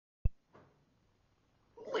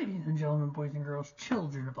Ladies and gentlemen, boys and girls,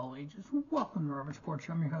 children of all ages, welcome to Robert Sports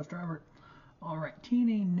Show. I'm your host, Robert. Alright,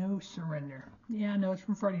 TNA No Surrender. Yeah, I know it's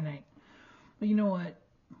from Friday night. But you know what?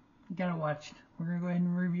 You gotta watch. We're gonna go ahead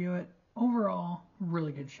and review it. Overall,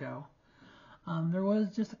 really good show. There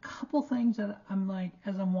was just a couple things that I'm like,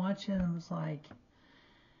 as I'm watching, I was like,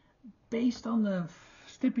 based on the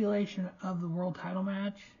stipulation of the world title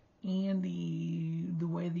match and the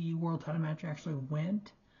way the world title match actually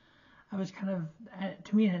went, I was kind of,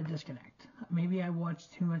 to me, it had a disconnect. Maybe I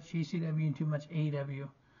watched too much GCW and too much AEW,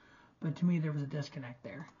 but to me, there was a disconnect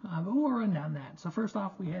there. But we'll run down that. So first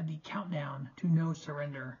off, we had the countdown to No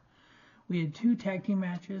Surrender. We had two tag team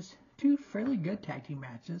matches, two fairly good tag team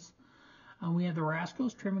matches. We had the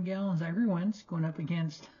Rascalz, Trey, Miguel, and Zachary Wentz going up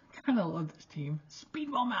against, kind of love this team,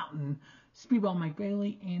 Speedball Mountain, Speedball Mike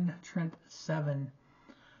Bailey, and Trent 7.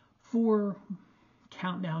 4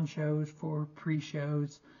 countdown shows, 4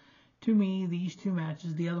 pre-shows. To me, these two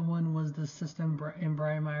matches, the other one was the System and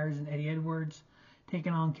Brian Myers and Eddie Edwards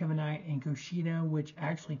taking on Kevin Knight and KUSHIDA, which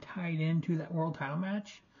actually tied into that world title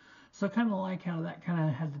match. So I kind of like how that kind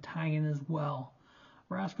of has a tie-in as well.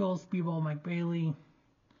 Rascalz, Speedball, Mike Bailey.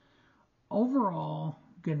 Overall,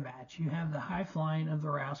 good match. You have the high flying of the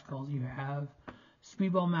Rascalz. You have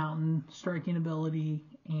Speedball Mountain, striking ability,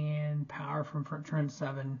 and power from Trent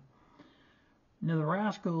 7. Now, the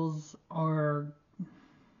Rascalz are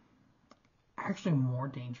actually more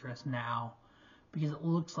dangerous now because it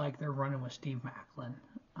looks like they're running with Steve Macklin.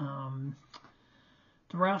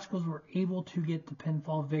 The Rascalz were able to get the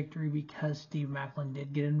pinfall victory because Steve Macklin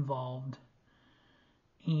did get involved,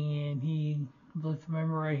 and he, if I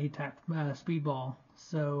remember right, he tapped Speedball.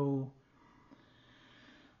 So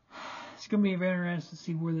it's going to be very interesting to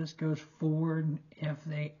see where this goes forward. If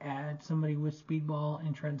they add somebody with Speedball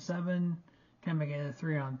and Trent 7, kind of make it a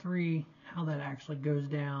 3-on-3, how that actually goes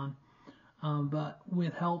down. But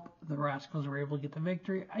with help, the Rascalz were able to get the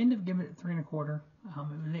victory. I ended up giving it 3 1/4. It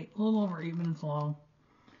was a little over 8 minutes long.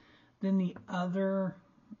 Then the other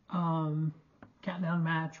countdown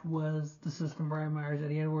match was the System, Brian Myers,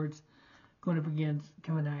 Eddie Edwards, going up against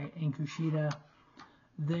Kevin Knight and KUSHIDA.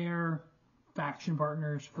 Their faction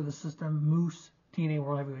partners for the System, Moose, TNA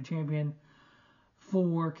World Heavyweight Champion.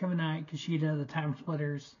 For Kevin Knight, KUSHIDA, the Time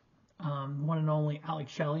Splitters, one and only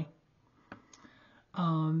Shelley.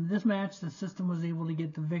 This match, the System was able to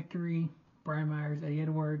get the victory. Brian Myers, Eddie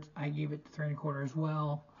Edwards, I gave it 3 1/4 as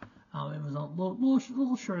well. It was a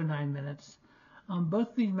little short of 9 minutes. Both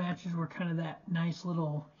of these matches were kind of that nice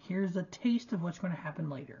little, here's a taste of what's going to happen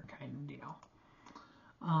later kind of deal.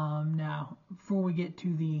 Now, before we get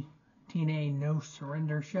to the TNA No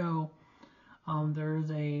Surrender show,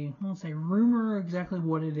 there's I won't say rumor exactly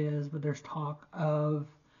what it is, but there's talk of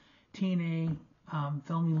TNA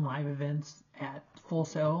filming live events at Full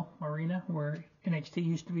Sail Arena, where NXT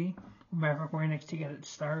used to be. Where NXT got its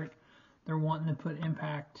start, they're wanting to put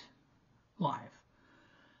Impact live.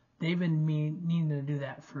 They've been needing to do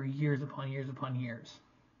that for years upon years upon years.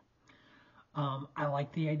 I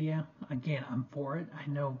like the idea. Again, I'm for it. I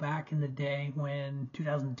know back in the day when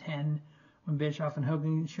 2010, when Bischoff and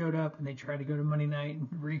Hogan showed up and they tried to go to Monday Night and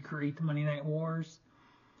recreate the Monday Night Wars,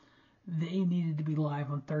 they needed to be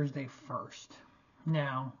live on Thursday first.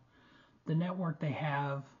 Now, the network they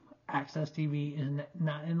have, Access TV, is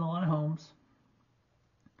not in a lot of homes.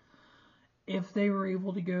 If they were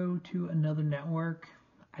able to go to another network,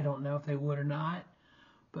 I don't know if they would or not,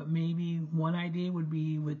 but maybe one idea would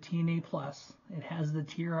be with TNA Plus. It has the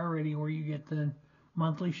tier already where you get the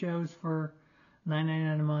monthly shows for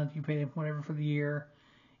 $9.99 a month. You pay them whatever for the year.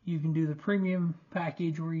 You can do the premium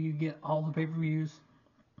package where you get all the pay-per-views,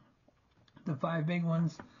 the 5 big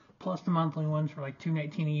ones, plus the monthly ones for like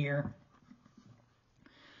 $2.19 a year.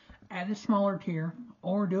 Add a smaller tier,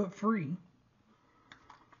 or do it free,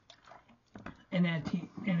 and add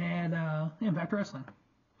Impact Wrestling.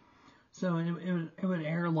 So it would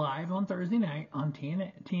air live on Thursday night on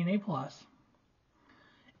TNA Plus.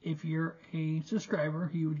 If you're a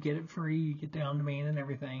subscriber, you would get it free. You get the on-demand and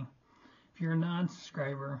everything. If you're a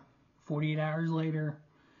non-subscriber, 48 hours later,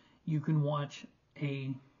 you can watch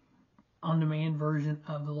a on-demand version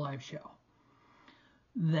of the live show.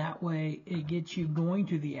 That way, it gets you going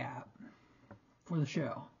to the app for the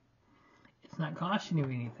show. It's not costing you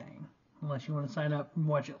anything unless you want to sign up and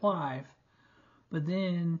watch it live. But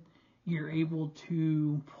then you're able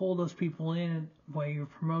to pull those people in while you're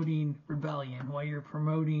promoting Rebellion, while you're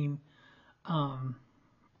promoting,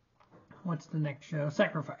 what's the next show?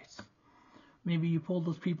 Sacrifice. Maybe you pull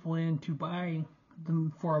those people in to buy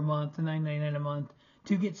them for a month, the $9.99 a month,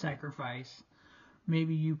 to get Sacrifice.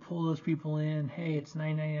 Maybe you pull those people in, hey, it's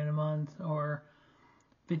 $9.99 a month, or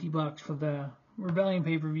 $50 for the Rebellion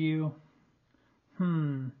pay-per-view.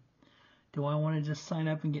 Do I want to just sign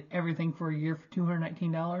up and get everything for a year for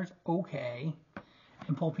 $219? Okay.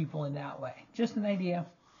 And pull people in that way. Just an idea.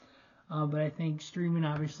 But I think streaming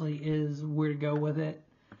obviously is where to go with it.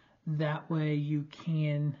 That way you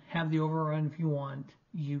can have the overrun if you want.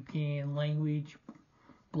 You can language,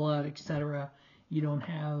 blood, etc. You don't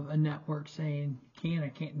have a network saying can or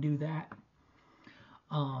can't do that.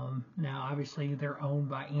 Now obviously they're owned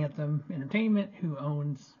by Anthem Entertainment, who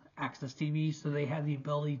owns Access TV, so they have the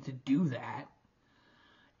ability to do that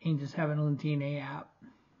and just have it on the TNA app.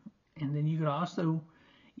 And then you could also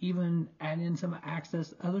even add in some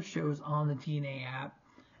Access other shows on the TNA app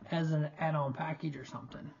as an add-on package or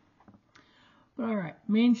something. But alright,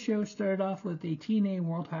 main show started off with a TNA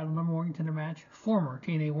World Title number 1 contender match. Former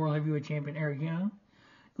TNA World Heavyweight Champion Eric Young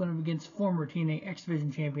going up against former TNA X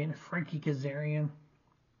Division Champion Frankie Kazarian.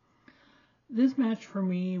 This match for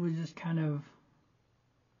me was just kind of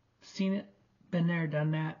seen it, been there,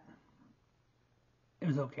 done that. It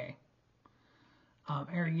was okay.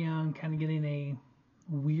 Eric Young kind of getting a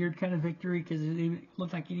weird kind of victory because it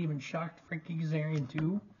looked like it even shocked Frankie Kazarian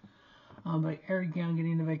too. But Eric Young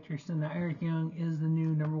getting the victory. So now Eric Young is the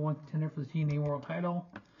new number 1 contender for the TNA World Title.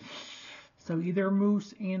 So either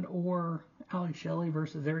Moose and or Shelley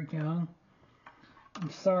versus Eric Young.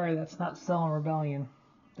 I'm sorry, that's not selling Rebellion.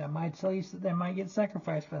 That might sell you, that might get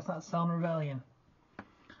sacrificed, but that's not selling Rebellion.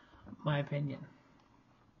 My opinion.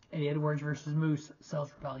 Eddie Edwards versus Moose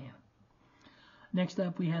sells Rebellion. Next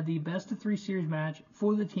up, we had the best of 3 series match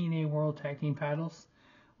for the TNA World Tag Team titles.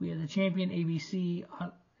 We had the champion ABC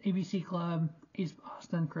Club, Ace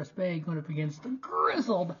Austin, Chris Bay going up against the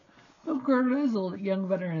Grizzled young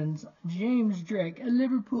veterans, James Drake,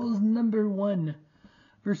 Liverpool's number 1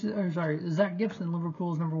 versus, Zach Gibson,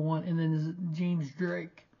 Liverpool's number 1, and then James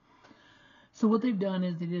Drake. So what they've done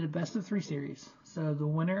is they did a best of 3 series. So the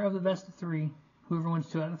winner of the best of 3, whoever wins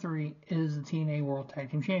 2 out of 3, is the TNA World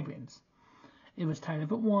Tag Team Champions. It was tied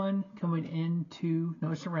up at 1, coming into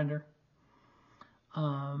No Surrender.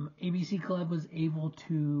 ABC Club was able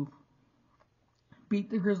to beat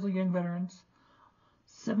the Grizzled Young Veterans.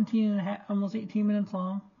 17 and a half, almost 18 minutes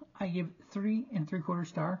long. I give 3 3/4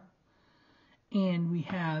 star. And we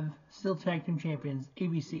have still tag team champions,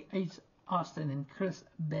 ABC, Ace Austin, and Chris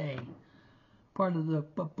Bay, part of the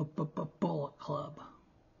Bullet Club.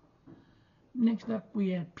 Next up, we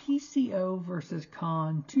had PCO versus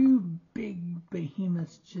Khan, 2 big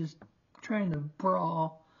behemoths just trying to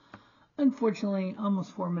brawl. Unfortunately,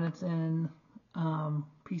 almost 4 minutes in,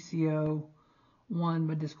 PCO won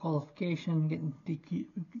by disqualification, getting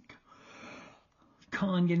DQ'd.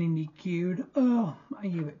 Khan getting DQ'd. Oh, I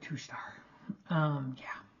gave it 2 star.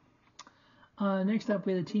 Next up,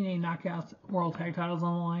 we had the TNA Knockouts World Tag Titles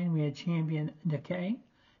on the line. We had champion Decay,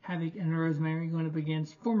 Havok, and Rosemary going up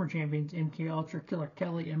against former champions MK Ultra, Killer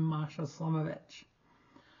Kelly, and Masha Slamovich.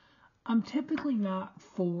 I'm typically not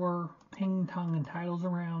for ping-tonging titles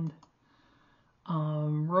around.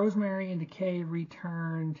 Rosemary and Decay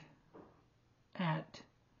returned at,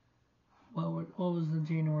 what was the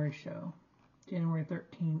January show? January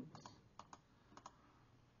 13th.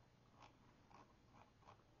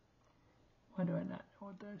 Why do I not know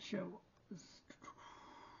what that show was?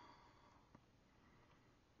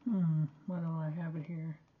 Why don't I have it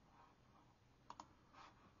here?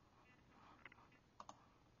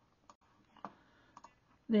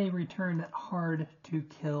 They returned at Hard to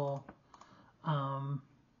Kill.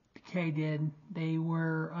 Decay did. They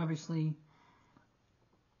were obviously,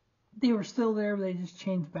 they were still there, but they just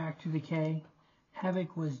changed back to Decay.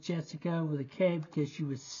 Havok was Jessica with a K because she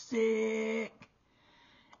was sick.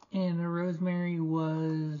 And the Rosemary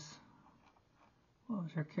was, what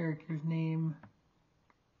was her character's name?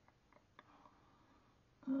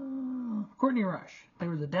 Courtney Rush. They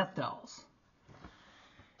were the Death Dolls.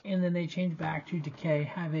 And then they changed back to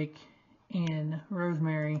Decay, Havok, and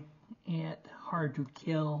Rosemary at Hard to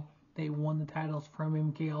Kill. They won the titles from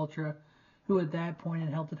MK Ultra, who at that point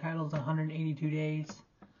had held the titles 182 days,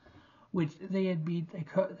 which they had beat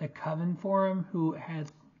the Coven for him, who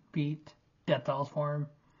had beat Death Dolls for him.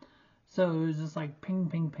 So it was just like ping,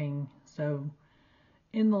 ping, ping. So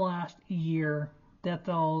in the last year, Death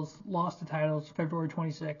Dolls lost the titles February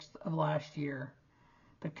 26th of last year.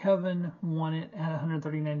 The Coven won it at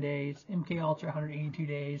 139 days. MK Ultra 182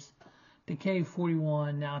 days. Decay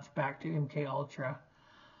 41. Now it's back to MK Ultra.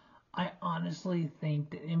 I honestly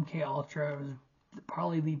think that MK Ultra was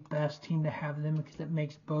probably the best team to have them because it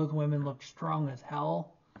makes both women look strong as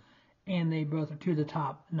hell. And they both are 2 of the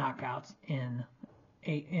top knockouts in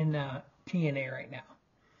TNA right now.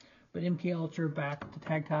 But MK Ultra back to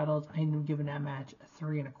tag titles. I ended up giving that match a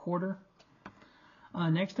 3 1/4.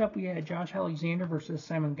 Next up, we had Josh Alexander versus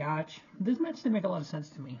Simon Gotch. This match didn't make a lot of sense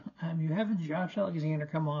to me. You have Josh Alexander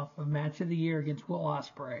come off of Match of the Year against Will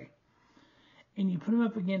Ospreay, and you put him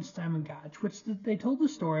up against Simon Gotch, which they told the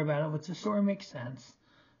story about it, which the story makes sense.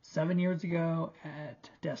 7 years ago at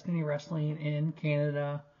Destiny Wrestling in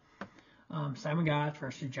Canada, Simon Gotch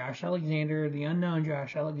versus Josh Alexander, the unknown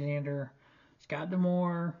Josh Alexander. Scott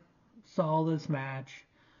D'Amore saw this match,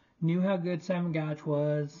 knew how good Simon Gotch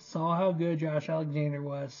was, saw how good Josh Alexander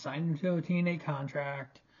was, signed him to a TNA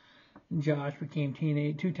contract, and Josh became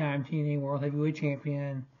two-time TNA World Heavyweight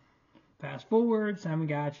Champion. Fast forward, Simon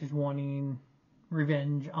Gotch is wanting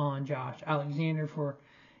revenge on Josh Alexander for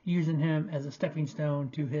using him as a stepping stone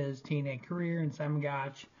to his TNA career, and Simon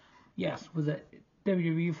Gotch, yes, was at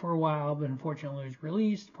WWE for a while, but unfortunately was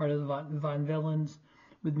released, part of the Von Villains,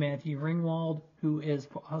 with Matthew Ringwald, who is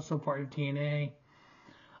also part of TNA.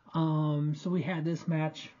 So we had this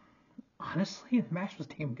match. Honestly, the match was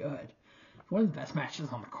damn good. One of the best matches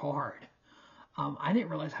on the card. I didn't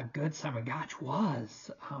realize how good Simon Gotch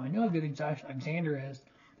was. I know how good Josh Alexander is.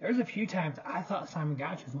 There's a few times I thought Simon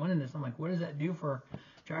Gotch was winning this. I'm like, what does that do for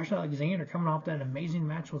Josh Alexander coming off that amazing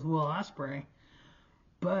match with Will Ospreay?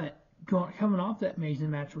 But coming off that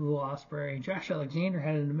amazing match with Will Ospreay, Josh Alexander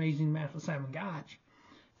had an amazing match with Simon Gotch.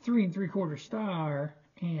 3 3/4 star,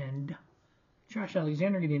 and Josh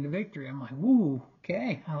Alexander getting the victory. I'm like, woo,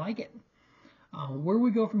 okay, I like it. Where we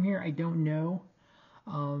go from here, I don't know.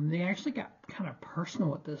 They actually got kind of personal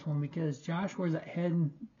with this one because Josh wears that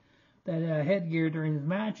headgear during his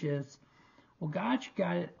matches. Well, Gotch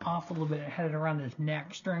got it off a little bit and had it around his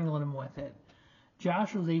neck, strangling him with it.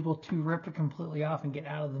 Josh was able to rip it completely off and get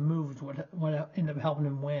out of the moves, what ended up helping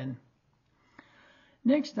him win.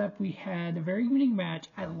 Next up, we had a very unique match.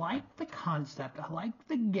 I liked the concept. I liked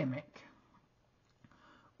the gimmick.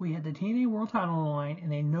 We had the TNA World Title on the line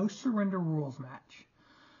in a no-surrender rules match.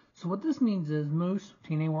 So what this means is Moose,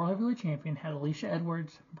 TNA World Heavyweight Champion, had Alisha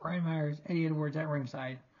Edwards, Brian Myers, Eddie Edwards at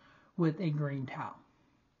ringside with a green towel.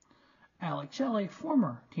 Alex Shelley,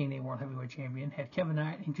 former TNA World Heavyweight Champion, had Kevin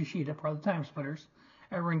Knight and KUSHIDA, part of the Time Splitters,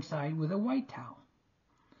 at ringside with a white towel.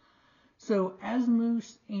 So as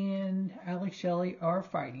Moose and Alex Shelley are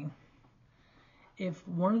fighting, if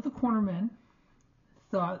one of the cornermen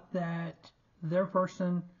thought that their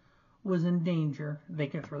person was in danger, they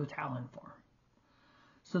could throw the towel in for him.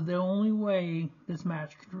 So the only way this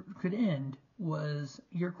match could end was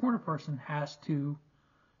your corner person has to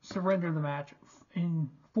surrender the match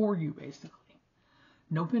for you, basically.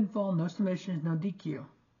 No pinfall, no submissions, no DQ.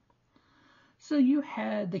 So you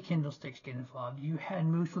had the Kindle sticks get involved. You had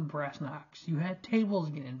Moose with brass knucks. You had tables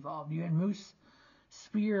get involved. You had Moose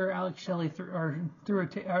spear Alex Shelley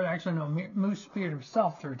Moose speared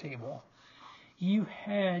himself through a table. You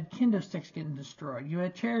had kendo sticks getting destroyed. You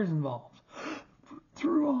had chairs involved.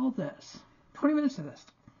 Through all this, 20 minutes of this,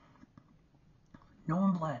 no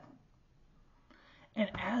one bled. And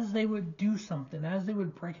as they would do something, as they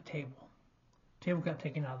would break a table got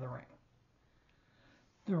taken out of the ring.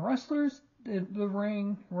 The wrestlers, the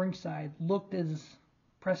ringside, looked as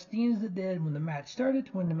pristine as it did when the match started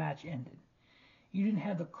to when the match ended. You didn't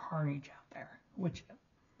have the carnage out there, which,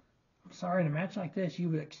 I'm sorry, in a match like this, you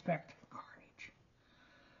would expect carnage.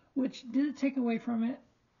 Which, did it take away from it?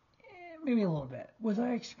 Maybe a little bit. Was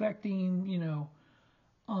I expecting,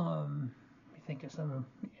 let me think of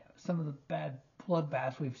some of the bad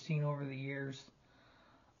bloodbaths we've seen over the years.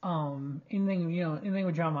 Anything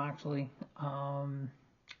with John Moxley.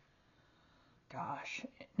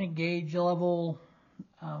 Nick Gage level.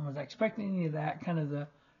 Was I expecting any of that? Kind of the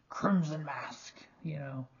Crimson Mask,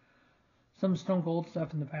 Some Stone Cold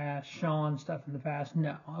stuff in the past, Shawn stuff in the past.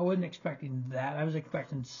 No, I wasn't expecting that. I was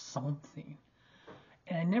expecting something.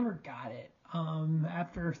 And I never got it.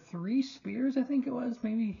 After 3 spears, I think it was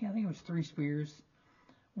 3 spears,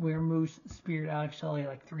 where Moose speared Alex Shelley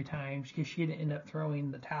like 3 times, because she didn't end up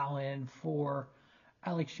throwing the towel in for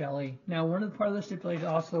Alex Shelley. Now, one of the part of the stipulation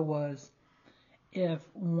also was if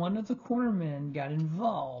one of the cornermen got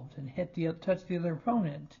involved and touched the other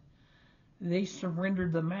opponent, they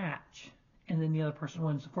surrendered the match, and then the other person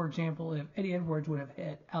wins. So, for example, if Eddie Edwards would have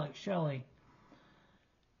hit Alex Shelley,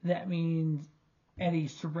 that means Eddie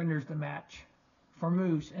surrenders the match for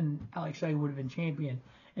Moose, and Alex Shelley would have been champion,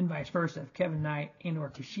 and vice versa. If Kevin Knight and or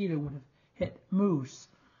KUSHIDA would have hit Moose,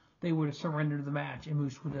 they would have surrendered the match, and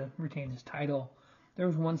Moose would have retained his title. There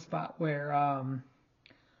was one spot where I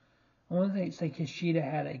want to say KUSHIDA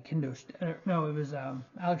had a kendo stick. No, it was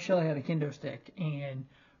Alex Shelley had a kendo stick, and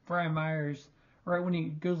Brian Myers, right when he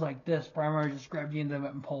goes like this, Brian Myers just grabbed the end of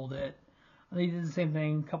it and pulled it. They did the same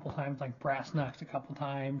thing a couple times, like brass knucks a couple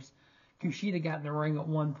times. KUSHIDA got in the ring at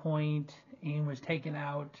one point, and was taking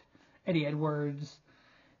out Eddie Edwards.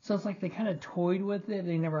 So it's like they kind of toyed with it.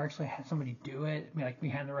 They never actually had somebody do it, I mean, like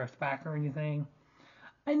behind the ref's back or anything.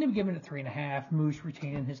 I ended up giving it 3.5. Moose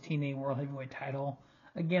retaining his TNA World Heavyweight title.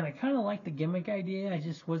 Again, I kind of like the gimmick idea. I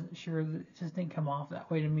just wasn't sure. That it just didn't come off that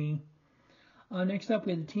way to me. Next up,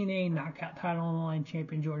 we had the TNA Knockout title on the line.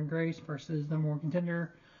 Champion Jordynne Grace versus number one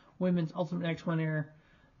contender, Women's Ultimate X winner,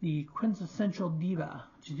 the quintessential diva,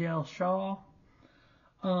 Giselle Shaw.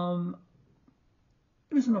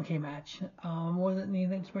 It was an okay match. Wasn't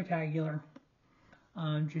anything spectacular.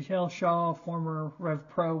 Giselle Shaw, former Rev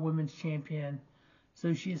Pro Women's Champion.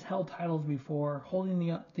 So she has held titles before, holding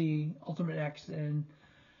the Ultimate X, and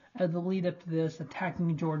as the lead up to this,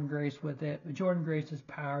 attacking Jordynne Grace with it. But Jordynne Grace's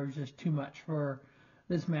power is just too much for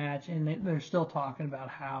this match, and they're still talking about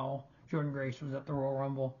how Jordynne Grace was at the Royal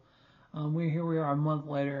Rumble. Here we are a month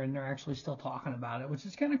later, and they're actually still talking about it, which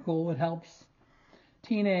is kind of cool. It helps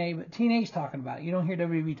TNA, but TNA's talking about it. You don't hear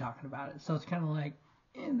WWE talking about it, so it's kind of like,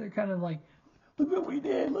 and they're kind of like, look what we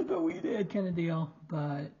did, kind of deal.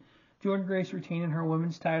 But Jordynne Grace retaining her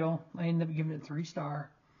women's title. I ended up giving it 3-star.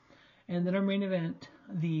 And then our main event,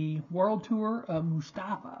 the World Tour of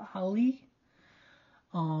Mustafa Ali.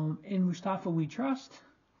 In Mustafa We Trust,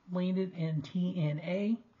 landed in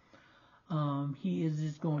TNA. He is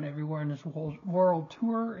just going everywhere in this world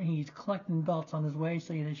tour, and he's collecting belts on his way,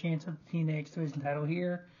 so he had a chance at the TNA X Division title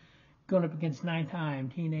here, going up against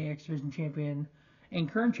 9-time TNA X Division champion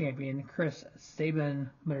and current champion Chris Sabin,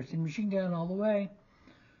 Motor City Machine Gun all the way.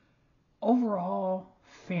 Overall,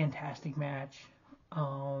 fantastic match.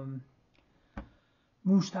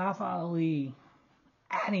 Mustafa Ali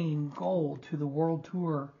adding gold to the world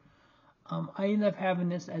tour. I ended up having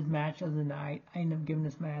this as match of the night. I ended up giving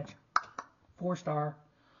this match 4-star.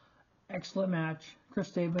 Excellent match.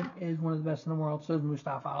 Chris Sabin is one of the best in the world. So is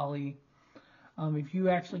Mustafa Ali. If you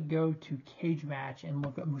actually go to Cage Match and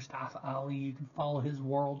look at Mustafa Ali, you can follow his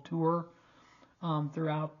world tour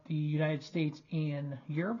throughout the United States and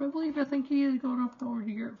Europe, I believe. I think he is going up over to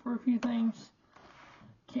Europe for a few things.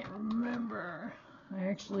 Can't remember. I'm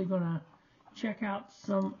actually going to check out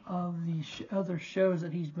some of the other shows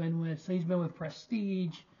that he's been with. So he's been with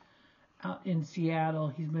Prestige out in Seattle.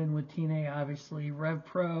 He's been with TNA, obviously. Rev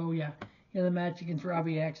Pro, yeah. He had a match against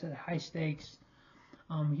Robbie X at High Stakes.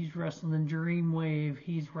 He's wrestled in Dreamwave.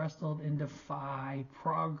 He's wrestled in Defy,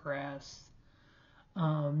 Progress.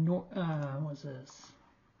 What's this?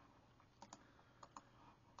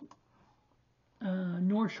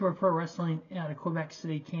 North Shore Pro Wrestling out of Quebec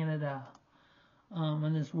City, Canada.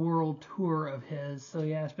 On this world tour of his. So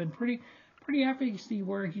yeah, it's been pretty epic to see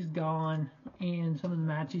where he's gone and some of the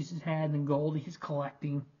matches he's had and the gold he's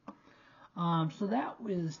collecting. So that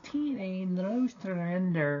was TNA No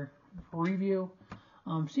Surrender review.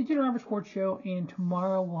 See you at the Robert Sports Show, and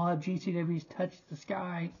tomorrow we'll have GCW's Touch the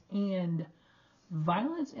Sky and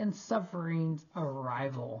Violence and Suffering's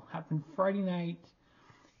Arrival. Happened Friday night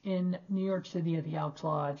in New York City at the Elks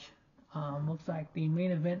Lodge. Looks like the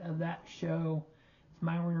main event of that show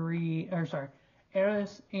is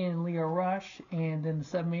Eris and Leo Rush, and then the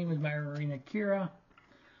sub-main was Myron Akira.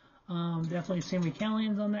 Definitely Sammy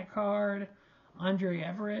Callahan's on that card. Andrew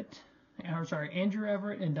Everett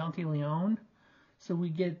and Dante Leone. So we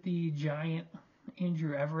get the giant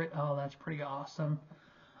Andrew Everett. Oh, that's pretty awesome.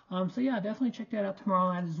 So yeah, definitely check that out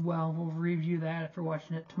tomorrow night as well. We'll review that after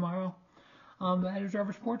watching it tomorrow. That is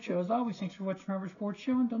Robert Sports Show. As always, thanks for watching Robert Sports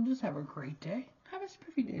Show, and don't just have a great day. Have a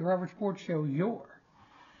spiffy day. Robert Sports Show, your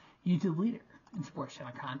YouTube leader in sports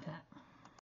channel content.